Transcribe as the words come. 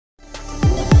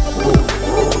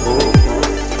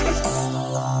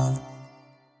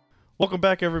Welcome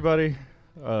back, everybody.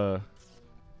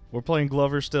 We're playing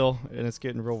Glover still, and it's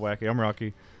getting real wacky. I'm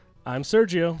Rocky. I'm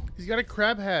Sergio. He's got a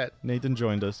crab hat. Nathan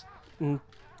joined us. Oh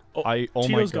my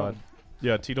Tito's god. gone.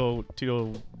 Yeah, Tito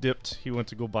dipped. He went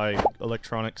to go buy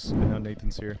electronics, and now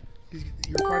Nathan's here. You're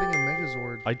fighting a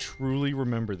Megazord. I truly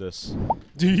remember this.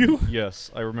 Do you?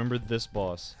 Yes, I remember this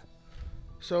boss.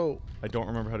 So, I don't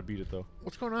remember how to beat it, though.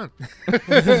 what's going on?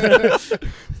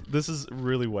 This is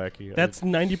really wacky. That's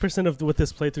 90% of what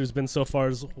this playthrough has been so far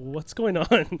is what's going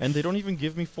on. And they don't even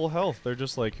give me full health. They're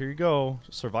just like, here you go,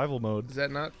 survival mode. Is that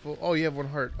not full? Oh, you have one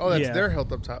heart. Oh, that's Yeah. their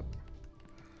health up top.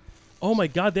 Oh my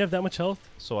god, they have that much health?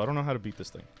 So I don't know how to beat this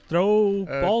thing. Throw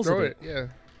balls throw at it. Yeah.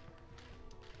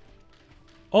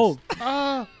 Oh,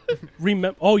 Ah!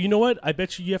 remember. Oh, you know what? I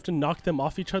bet you have to knock them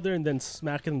off each other and then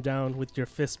smack them down with your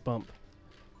fist bump.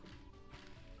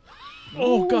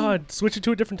 Oh god, switch it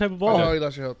to a different type of ball. Oh, you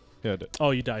lost your health. Yeah, I did.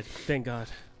 Oh, you died. Thank god.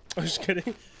 I'm just kidding.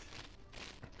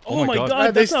 Oh Oh, my my God. god,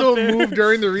 They that's not still fair. move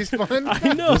during the respawn?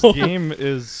 I know. This game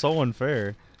is so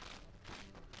unfair.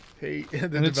 Hey, the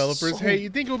And it's developers. so- Hey, you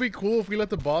think it would be cool if we let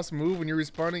the boss move when you're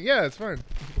respawning? Yeah, it's fine.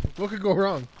 What could go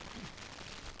wrong?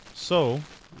 So,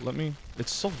 let me...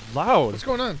 It's so loud. What's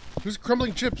going on? Who's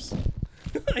crumbling chips?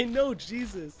 I know,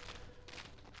 Jesus.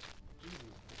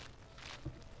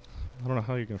 I don't know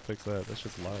how you're going to fix that. That's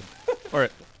just loud. All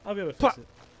right. I'll be able to Plop. fix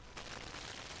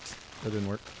it. That didn't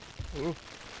work. Ooh,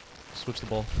 Switch the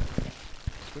ball.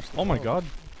 switch the Oh my ball. god.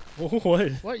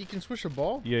 What? What? You can switch a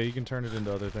ball? Yeah, you can turn it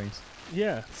into other things.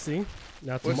 Yeah, see?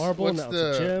 Now it's What's, a marble, what's now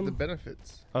it's a gem. the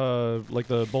benefits? Like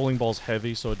the bowling ball's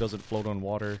heavy, so it doesn't float on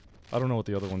water. I don't know what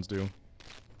the other ones do.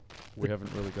 We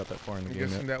haven't really got that far in the I'm game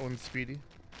guessing yet. that one's speedy.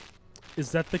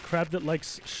 Is that the crab that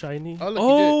likes shiny? Oh, look, he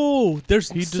oh, there's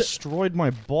He destroyed my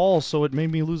ball, so it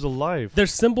made me lose a life.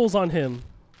 there's symbols on him.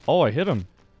 Oh, I hit him.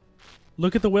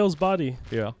 Look at the whale's body.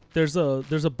 Yeah. There's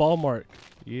a ball mark.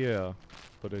 Yeah.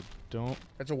 But I don't...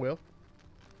 That's a whale.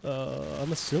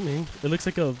 I'm assuming it looks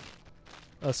like a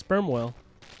sperm whale.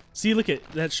 See, look at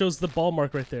that shows the ball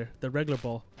mark right there, the regular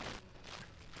ball.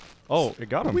 Oh, it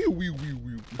got him. Wee, wee, wee,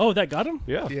 wee. Oh, that got him.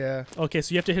 Yeah. Yeah. Okay,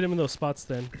 so you have to hit him in those spots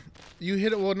then. You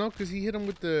hit it. Well, no, because he hit him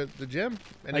with the gem.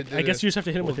 And I it did guess a- you just have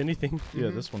to hit him with anything. Yeah,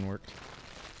 Mhm. this one worked.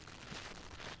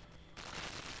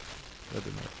 That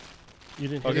didn't work. You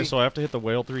didn't. Okay, Hit so I have to hit the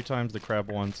whale 3 times, the crab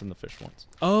once, and the fish once.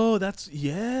 Oh, that's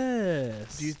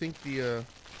yes. Do you think the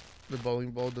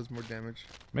bowling ball does more damage?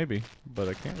 Maybe, but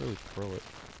I can't really throw it.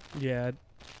 Yeah.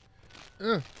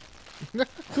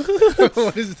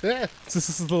 What is that? This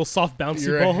is a little soft bouncy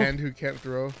You're ball. a hand who can't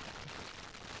throw.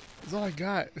 That's all I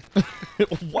got.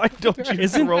 Why don't you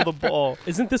Isn't- throw the ball?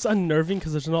 Isn't this unnerving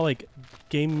because there's no like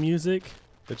game music?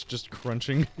 It's just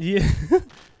crunching. Yeah.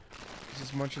 He's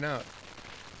just munching out.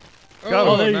 Got him.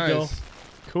 Oh, Oh, there you nice. go.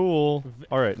 Cool.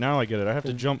 All right, now I get it. I have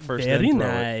to jump first. Very then throw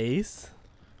it. nice.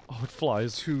 Oh, it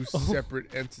flies. Two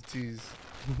separate entities.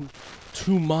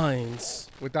 Two minds.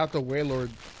 Without the Waylord,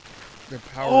 their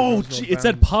power. Oh, knows no gee, it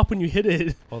said bounds. pop when you hit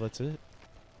it. Oh, that's it.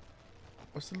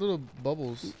 What's the little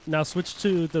bubbles? Now switch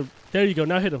to the. There you go.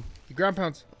 Now hit him. The ground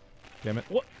pounds. Damn it.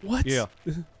 What? What? Yeah.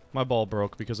 My ball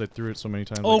broke because I threw it so many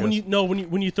times. Oh, I guess.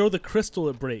 when you throw the crystal,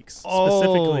 it breaks.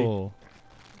 Specifically. Oh,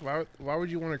 Why would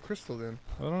you want a crystal then?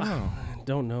 I don't know. I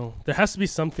don't know. There has to be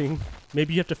something.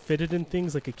 Maybe you have to fit it in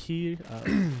things like a key.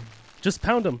 Just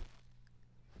pound them.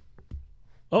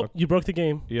 Oh, Okay. you broke the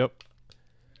game. Yep.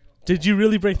 Did you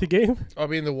really break the game? I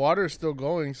mean, the water is still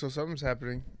going, so something's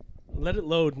happening. Let it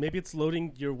load. Maybe it's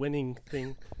loading your winning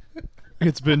thing.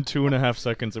 It's been 2.5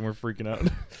 seconds and we're freaking out.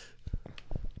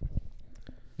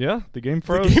 Yeah, the game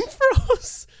froze. The game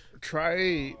froze.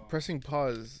 Try pressing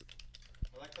pause.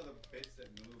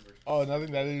 Oh,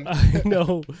 nothing. That didn't. I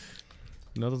know.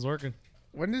 Nothing's working.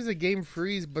 When does the game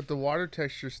freeze, but the water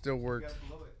texture still works?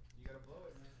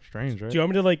 Strange, right? Do you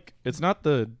want me to like? It's not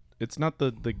the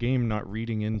game not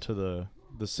reading into the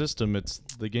system. It's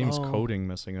the game's Oh. coding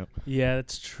messing up. Yeah,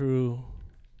 that's true.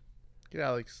 Get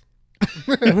Alex.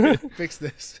 Fix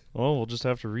this. Well, we'll just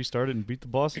have to restart it and beat the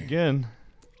boss again.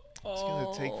 It's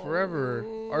gonna take forever.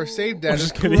 Our save data is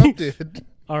just kidding. corrupted.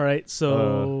 All right, so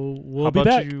How we'll be about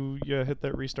back. you hit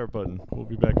that restart button? We'll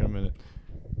be back in a minute.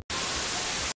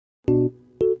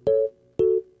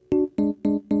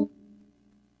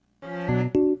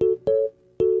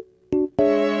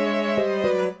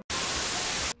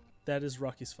 That is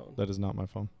Rocky's phone. That is not my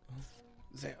phone,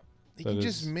 Zap. They That can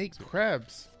just is- make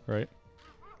crabs. right?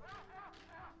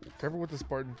 Careful with the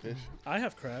Spartan fish. I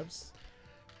have crabs.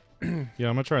 Yeah,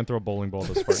 I'm gonna try and throw a bowling ball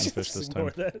to Spartan fish Just this ignore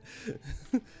time. that.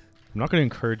 I'm not gonna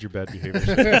encourage your bad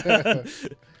behavior.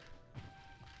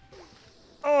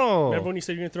 Oh! Remember when you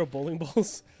said you're gonna throw bowling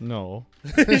balls? No.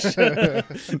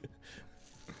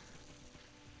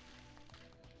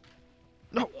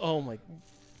 No. Oh my.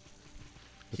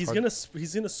 It's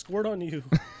He's gonna squirt on you.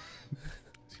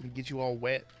 It's gonna get you all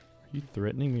wet. Are you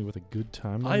threatening me with a good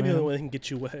time, my I'm the man? only one that can get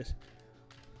you wet.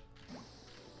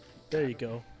 There you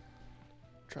go.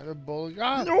 Try the ball.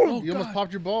 Ah! No! You almost God.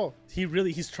 popped your ball.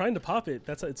 He's trying to pop it.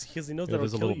 That's it's because he knows Yeah, that'll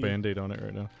there's a kill little you. band-aid on it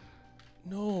right now.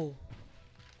 No.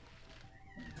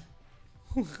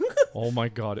 Oh my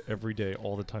god, every day,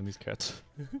 all the time, these cats.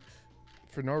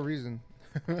 For no reason.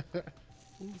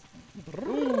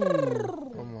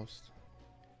 Almost.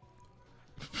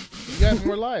 You got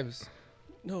more lives.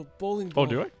 No, bowling ball. Oh,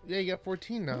 do I? Yeah, you got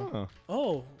 14 now. Oh.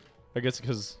 Oh. I guess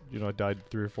because, you know, I died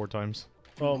 3 or 4 times.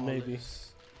 Oh, maybe.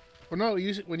 Well, no,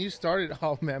 when you started,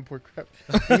 oh man, poor crap.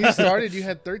 When you started, you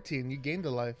had 13. You gained a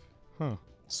life. Huh.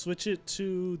 Switch it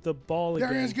to the ball again.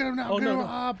 There he is. Get him now. Oh, Get no, him no.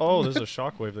 up. Oh, there's a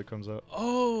shockwave that comes out.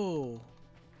 Oh.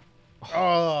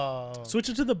 Oh. Switch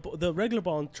it to the regular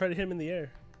ball and try to hit him in the air.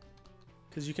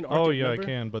 Because you can arc Oh, it, yeah, remember? I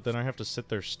can, but then I have to sit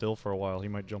there still for a while. He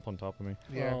might jump on top of me.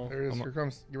 Yeah, Oh. there it is. Here it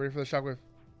comes. Get ready for the shockwave.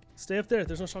 Stay up there.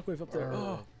 There's no shockwave up there.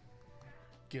 Oh.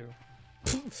 Get him.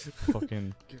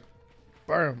 Fucking...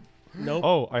 Burn. Nope.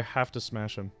 Oh, I have to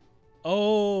smash him.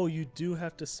 Oh, you do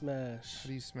have to smash. How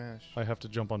do you smash? I have to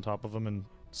jump on top of him and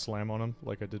slam on him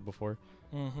like I did before.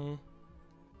 Mm-hmm.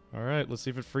 All right, let's see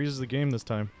if it freezes the game this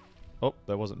time. Oh,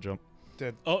 that wasn't jump.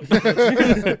 Dead. Oh.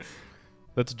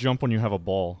 That's jump when you have a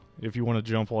ball. If you want to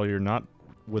jump while you're not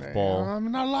with ball,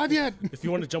 I'm not alive yet. If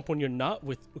you want to jump when you're not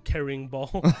with carrying ball.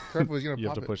 Careful, he's gonna you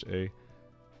have pop to push A.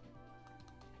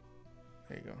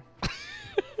 There you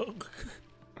go.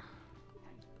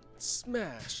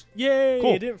 Smash. Yay,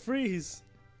 Cool. it didn't freeze.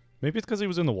 Maybe it's because he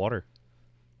was in the water.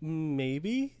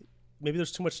 Maybe. Maybe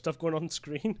there's too much stuff going on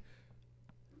screen.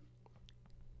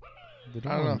 They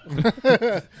I don't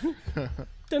know.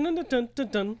 Dun, dun, dun, dun, dun,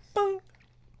 dun, bung.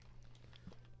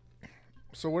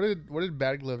 So what did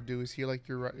Bad Glove do? Is he like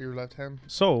your left hand?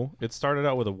 So, it started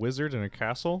out with a wizard in a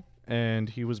castle, and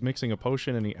he was mixing a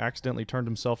potion, and he accidentally turned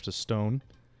himself to stone.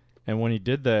 And when he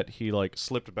did that, he, like,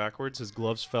 slipped backwards. His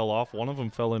gloves fell off. One of them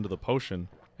fell into the potion,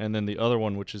 and then the other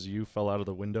one, which is you, fell out of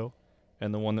the window.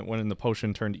 And the one that went in the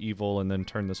potion turned evil and then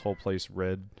turned this whole place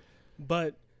red.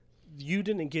 But you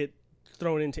didn't get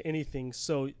thrown into anything,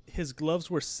 so his gloves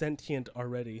were sentient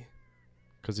already.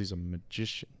 Because he's a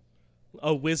magician.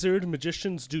 A wizard,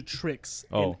 magicians do tricks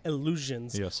and Oh.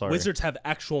 illusions. Yeah, sorry. Wizards have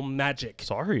actual magic.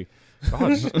 Sorry.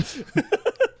 God.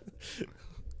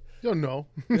 Yo, no.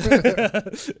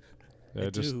 Yeah,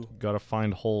 just do. gotta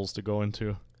find holes to go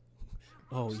into.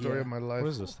 Oh, Story yeah. of my life. What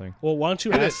is this thing? Well, why don't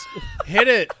you Hit ask? Hit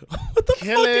it. What the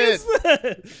Kill fuck it. is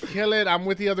that? Kill it. I'm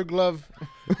with the other glove.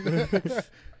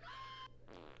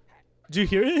 Do you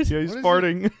hear it? Yeah, he's What is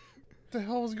farting. What the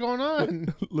hell was going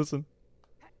on? Listen.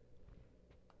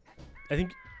 I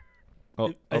think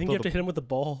Oh, I think you have to hit him with the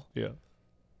ball. Yeah.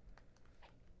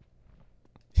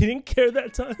 He didn't care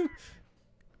that time.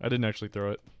 I didn't actually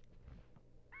throw it.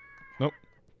 Nope.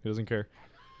 He doesn't care.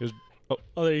 He was,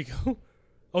 Oh, there you go.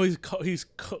 Oh, he's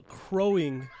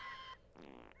crowing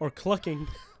or clucking.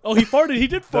 Oh, he farted. He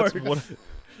did fart. that's what.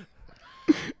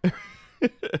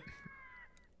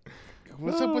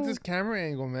 What's up with this camera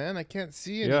angle, man? I can't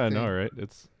see anything. Yeah, I know, right?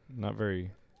 It's not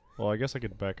very. Well, I guess I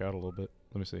could back out a little bit.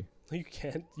 Let me see. No, you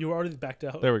can't. You were already backed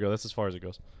out. There we go. That's as far as it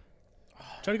goes.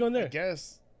 Try to go in I there.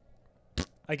 guess.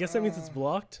 I guess that means it's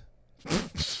blocked.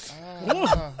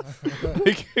 Ah,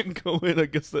 I can't go in. I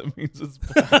guess that means it's.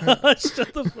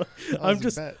 Shut the fuck. that I'm was a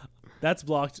just. bet. That's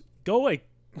blocked. Go away.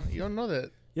 You don't know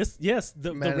that. Yes.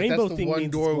 The Man, if rainbow that's the thing one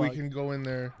means door it's we blocked. can go in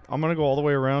there. I'm gonna go all the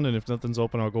way around, and if nothing's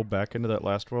open, I'll go back into that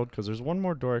last world because there's one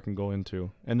more door I can go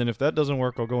into. And then if that doesn't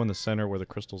work, I'll go in the center where the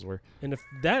crystals were. And if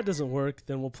that doesn't work,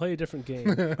 then we'll play a different game.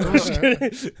 I'm just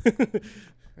kidding.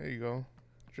 There you go.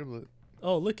 Dribble it.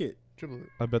 Oh, look it. Dribble it.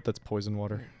 I bet that's poison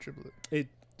water. Here, dribble it. It.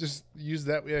 Just use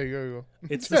that. Yeah, you go.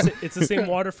 It's it's the same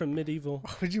water from medieval.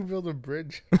 Why would you build a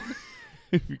bridge?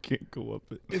 If you can't go up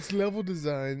it. It's level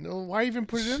design. Oh, why even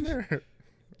put it in there? Put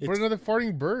It's- another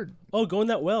farting bird. Oh, go in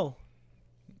that well.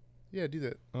 Yeah, do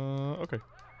that. Okay.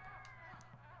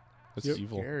 That's Yep.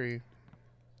 evil. Scary.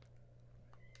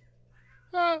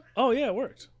 Ah. Oh yeah, it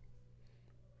worked.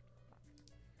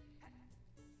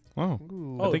 Wow.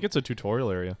 Ooh. I think it's a tutorial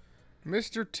area.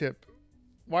 Mr. Tip.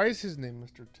 Why is his name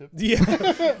Mr. Tip?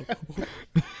 Yeah.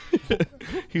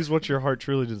 He's what your heart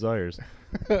truly desires.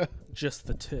 Just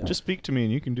the tip. Just speak to me,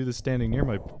 and you can do this standing near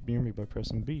me by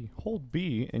pressing B. Hold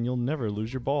B, and you'll never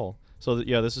lose your ball. So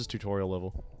yeah, this is tutorial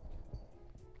level.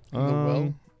 In the well.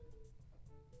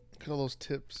 Look at all those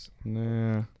tips.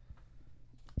 Nah.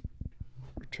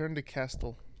 Return to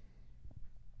castle.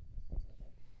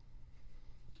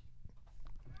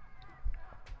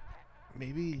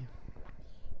 Maybe.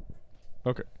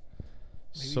 Okay.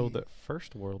 So Maybe- that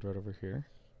first world right over here.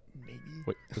 Maybe.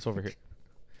 Wait, it's over here.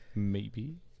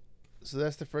 Maybe. So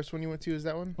that's the first one you went to. Is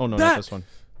that one? Oh no, Bat! not this one.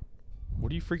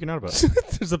 What are you freaking out about?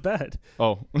 There's a bat.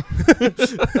 Oh.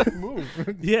 Move.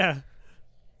 Yeah.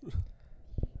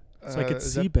 So I could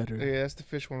is see that- better. Yeah, that's the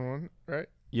fish one, right?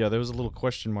 Yeah, there was a little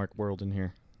question mark world in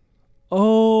here.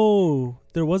 Oh,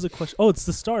 there was a question. Oh, it's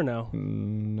the star now.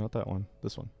 Not that one.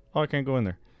 This one. Oh, I can't go in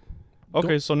there.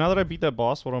 Okay, so now that I beat that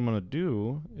boss, what I'm going to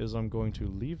do is I'm going to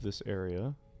leave this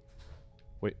area.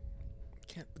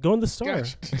 Go in the star.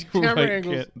 Gosh, camera Right,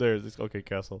 angles. there's this. Okay,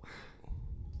 castle.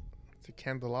 It's a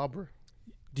candelabra.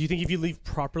 Do you think if you leave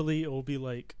properly, it will be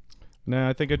like... Nah,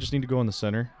 I think I just need to go in the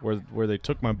center where they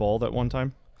took my ball that one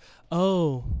time.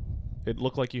 Oh. It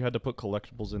looked like you had to put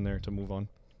collectibles in there to move on.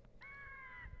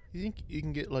 You think you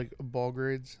can get like ball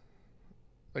grades,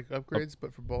 like upgrades,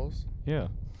 but for balls? Yeah.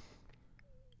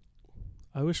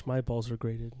 I wish my balls were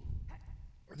graded.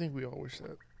 I think we all wish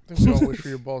that. I think we all wish for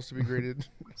your balls to be graded.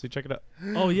 See, check it out.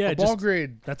 Oh, yeah. A it ball just,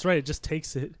 grade. that's right. It just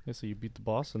takes it. Yeah, so you beat the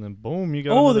boss, and then boom, you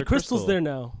got Oh, another the crystal's crystal. there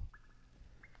now.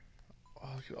 Oh,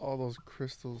 look at all those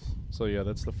crystals. So yeah,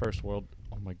 that's the first world.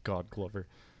 Oh my God, Glover.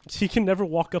 He can never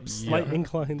walk up slight Yeah.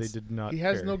 inclines. They did not He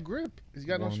has care. no grip. He's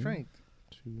got no One. strength.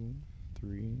 2,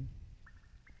 3,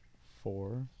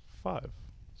 4, 5. So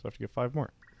I have to get 5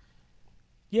 more.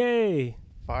 Yay.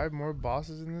 5 more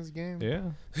bosses in this game.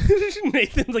 Yeah.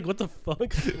 Nathan's like, what the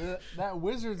fuck? That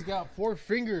wizard's got 4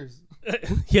 fingers.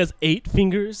 He has 8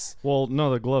 fingers. Well,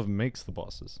 no, the glove makes the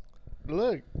bosses.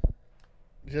 Look,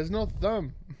 he has no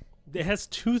thumb. It has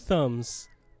 2 thumbs.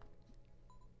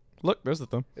 Look, there's the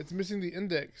thumb. It's missing the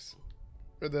index,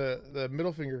 or the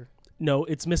middle finger. No,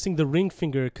 it's missing the ring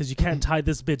finger because you can't tie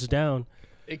this bitch down.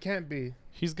 It can't be.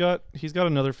 He's got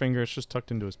another finger. It's just tucked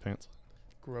into his pants.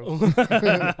 Gross.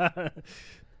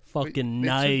 Fucking They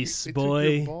nice, took boy.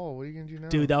 your ball. What are you gonna do now?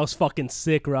 Dude, that was fucking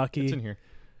sick, It's in Rocky. here.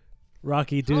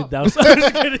 Rocky, dude, Oh. that was...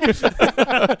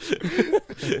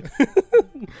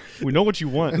 We know what you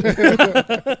want.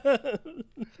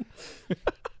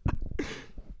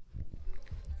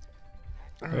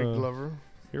 All right, Uh, Glover.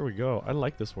 Here we go. I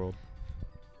like this world.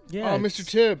 Yeah. Oh, Mr.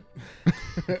 Tip.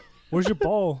 Where's your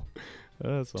ball?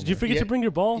 Did you forget Yeah. to bring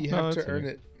your ball? You No, have to it's earn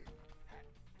here. it.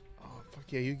 Oh,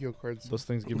 fuck yeah, Yu-Gi-Oh cards. Those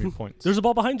things give me points. There's a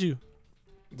ball behind you.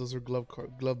 Those are glove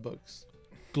bugs.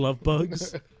 Glove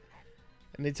bugs.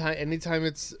 Anytime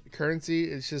it's currency,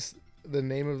 it's just the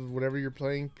name of whatever you're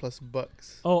playing plus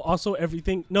bucks. Oh, also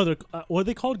everything... No, they're... what are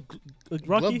they called?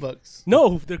 Rocky? Glove bucks.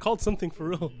 No, they're called something for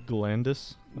real.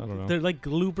 Glandus? I don't know. They're like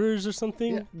gloobers or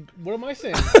something. Yeah. What am I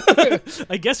saying?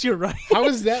 I guess you're right. How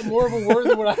is that more of a word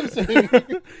than what I'm saying?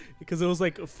 Because it was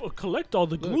like, collect all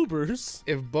the Look. gloobers.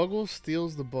 If Buggle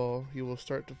steals the ball, he will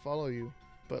start to follow you.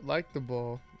 But like the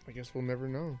ball, I guess we'll never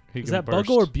know. He Is can that burst.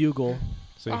 Bugle or Bugle?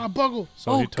 See? Ah, Buggle!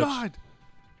 So oh, he touched. God.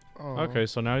 Oh. Okay,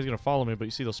 so now he's gonna follow me, but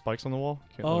you see those spikes on the wall?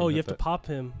 Can't let Oh, him you hit have to that. pop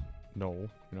him. No, you're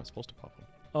not supposed to pop him.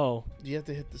 Oh, You have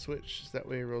to hit the switch. So that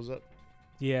way it rolls up.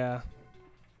 yeah.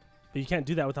 But you can't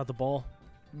do that without the ball.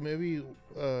 Maybe,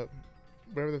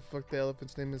 whatever the fuck the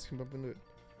elephant's name is can bump into it.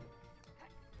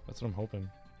 That's what I'm hoping.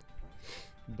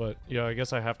 But yeah, I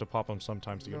guess I have to pop him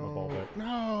sometimes to get my ball back.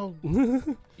 No!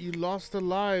 You lost a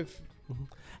life.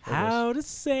 How to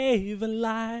save a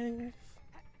life.